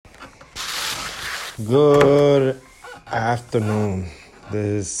Good afternoon.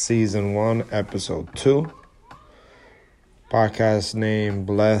 This is season 1, episode 2. Podcast name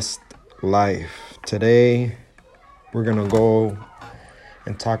Blessed Life. Today, we're going to go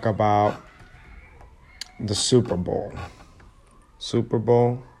and talk about the Super Bowl. Super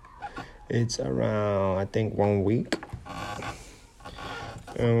Bowl, it's around, I think, 1 week. I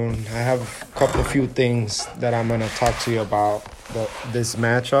have a few things that I'm going to talk to you about this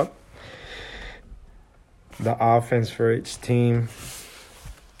matchup. The offense for each team,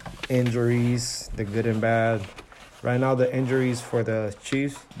 injuries, the good and bad. Right now, the injuries for the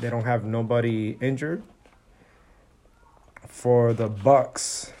Chiefs, they don't have nobody injured. For the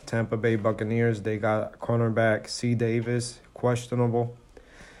Bucks, Tampa Bay Buccaneers, they got cornerback C. Davis, questionable.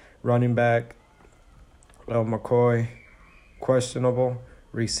 Running back, McCoy, questionable.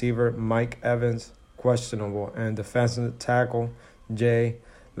 Receiver, Mike Evans, questionable. And defensive tackle, Jay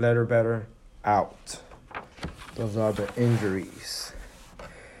Letterbetter, out. Those are the injuries.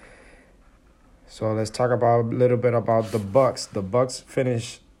 So let's talk a little bit about the Bucks. The Bucks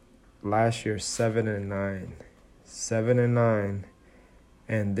finished last year 7-9. 7-9.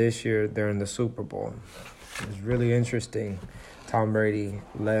 And this year they're in the Super Bowl. It's really interesting. Tom Brady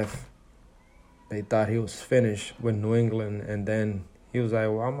left. They thought he was finished with New England. And then he was like,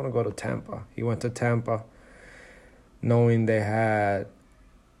 well, I'm going to go to Tampa. He went to Tampa knowing they had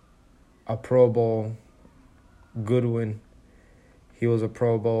a Pro Bowl. Goodwin, he was a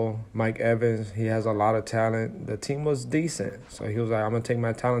Pro Bowl. Mike Evans, he has a lot of talent. The team was decent. So he was like, I'm going to take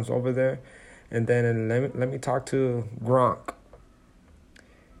my talents over there. And then let me talk to Gronk.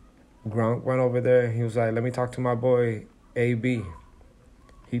 Gronk went over there. He was like, let me talk to my boy, AB.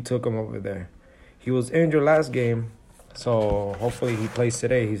 He took him over there. He was injured last game, so hopefully he plays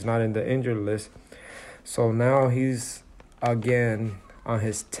today. He's not in the injured list. So now he's again on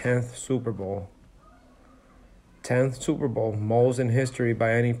his 10th Super Bowl. 10th Super Bowl, most in history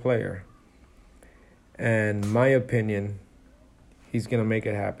by any player. And my opinion, he's going to make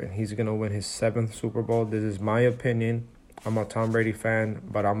it happen. He's going to win his 7th Super Bowl. This is my opinion. I'm a Tom Brady fan,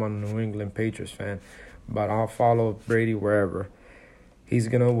 but I'm a New England Patriots fan. But I'll follow Brady wherever. He's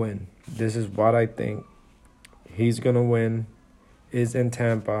going to win. This is what I think. He's going to win. Is in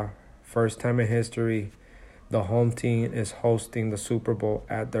Tampa. First time in history. The home team is hosting the Super Bowl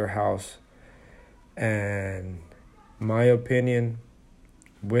at their house. And my opinion,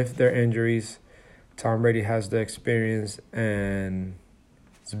 with their injuries, Tom Brady has the experience and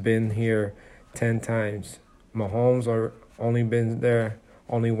it's been here 10 times. Mahomes are only been there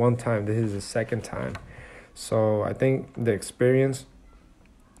only one time. This is the second time. So I think the experience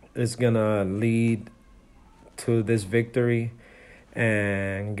is going to lead to this victory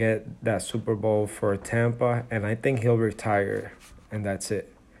and get that Super Bowl for Tampa. And I think he'll retire, and that's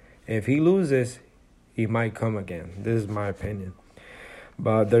it. If he loses, he might come again. This is my opinion.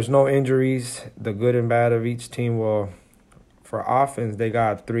 But there's no injuries. The good and bad of each team. Well, for offense, they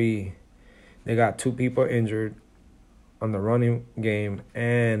got two people injured on the running game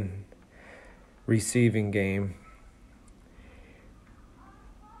and receiving game.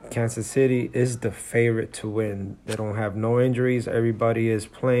 Kansas City is the favorite to win. They don't have no injuries. Everybody is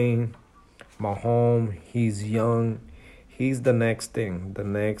playing. Mahomes, he's young. He's the next thing. The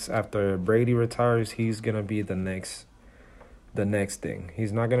next, after Brady retires, he's going to be the next thing.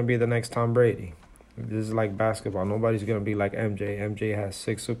 He's not going to be the next Tom Brady. This is like basketball. Nobody's going to be like MJ. MJ has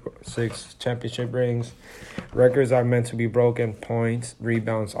six championship rings. Records are meant to be broken. Points,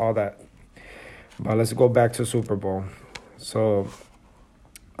 rebounds, all that. But let's go back to Super Bowl. So,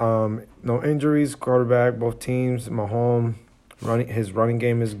 no injuries, quarterback, both teams. Mahomes, his running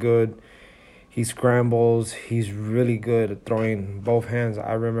game is good. He scrambles. He's really good at throwing both hands.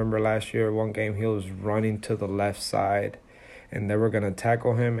 I remember last year, one game, he was running to the left side, and they were going to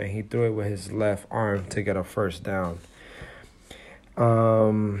tackle him, and he threw it with his left arm to get a first down.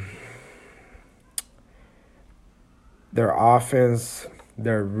 Their offense,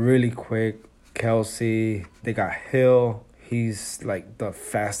 they're really quick. Kelsey, they got Hill. He's like the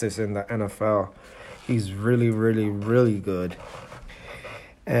fastest in the NFL. He's really, really, really good.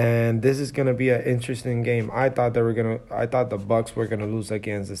 And this is gonna be an interesting game. I thought the Bucks were gonna lose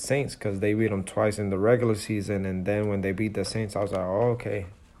against the Saints because they beat them twice in the regular season, and then when they beat the Saints, I was like, oh, okay.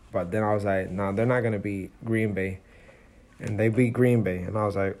 But then I was like, no, they're not gonna beat Green Bay, and they beat Green Bay, and I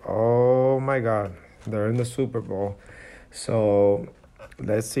was like, oh my God, they're in the Super Bowl. So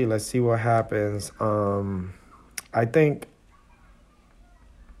let's see what happens. I think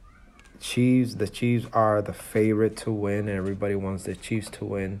the Chiefs are the favorite to win. Everybody wants the Chiefs to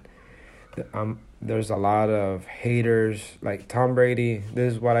win. there's a lot of haters. Like Tom Brady,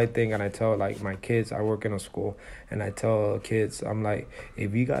 this is what I think, and I tell like my kids, I work in a school, and I tell kids, I'm like,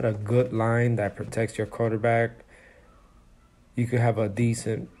 if you got a good line that protects your quarterback, you could have a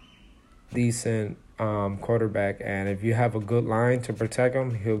decent quarterback, and if you have a good line to protect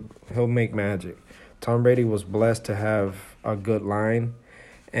him, he'll make magic. Tom Brady was blessed to have a good line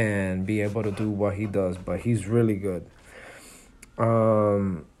and be able to do what he does, but he's really good.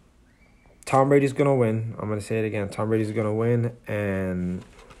 Tom Brady's gonna win. I'm gonna say it again. Tom Brady's gonna win, and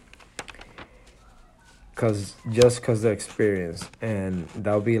cause the experience, and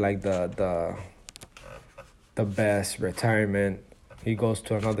that'll be like the best retirement. He goes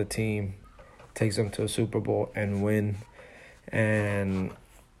to another team, takes them to a Super Bowl and win, and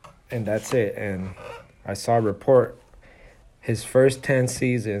that's it. And I saw a report. His first 10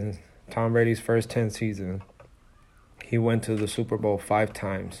 seasons, Tom Brady's first 10 seasons, he went to the Super Bowl 5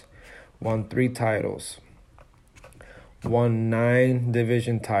 times, won 3 titles, won 9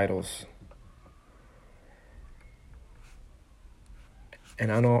 division titles.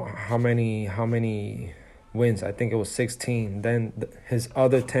 And I don't know how many wins. I think it was 16. Then his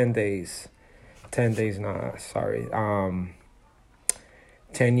other 10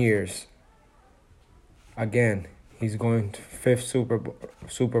 years, again, he's going to 5th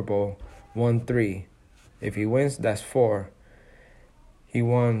Super Bowl, won 3. If he wins, that's 4. He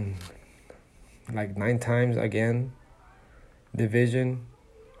won like 9 times again, division,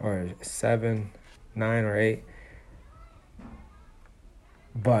 or 7, 9, or 8.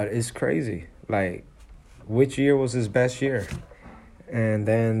 But it's crazy. Like, which year was his best year? And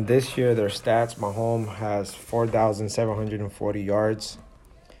then this year, their stats, Mahomes has 4,740 yards,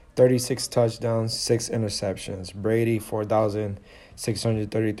 36 touchdowns, 6 interceptions. Brady,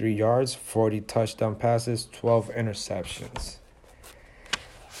 4,633 yards, 40 touchdown passes, 12 interceptions.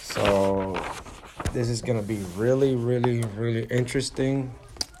 So this is going to be really, really, really interesting.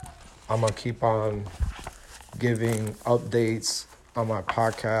 I'm going to keep on giving updates on my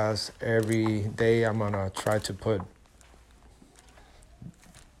podcast every day. I'm going to try to put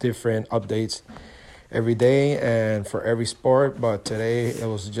different updates every day and for every sport, but today it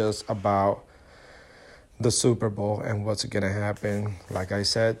was just about the Super Bowl and what's going to happen. Like I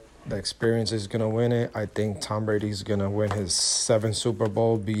said, the experience is going to win it. I think Tom Brady's going to win his 7th Super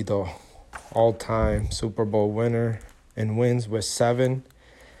Bowl, be the all-time Super Bowl winner in wins with 7,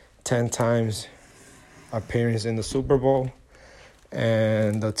 10 times appearance in the Super Bowl.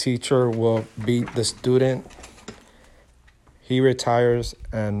 And the teacher will beat the student. He retires,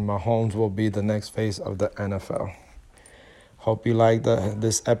 and Mahomes will be the next face of the NFL. Hope you like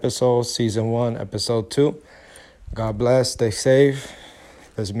this episode, Season 1, Episode 2. God bless. Stay safe.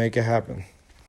 Let's make it happen.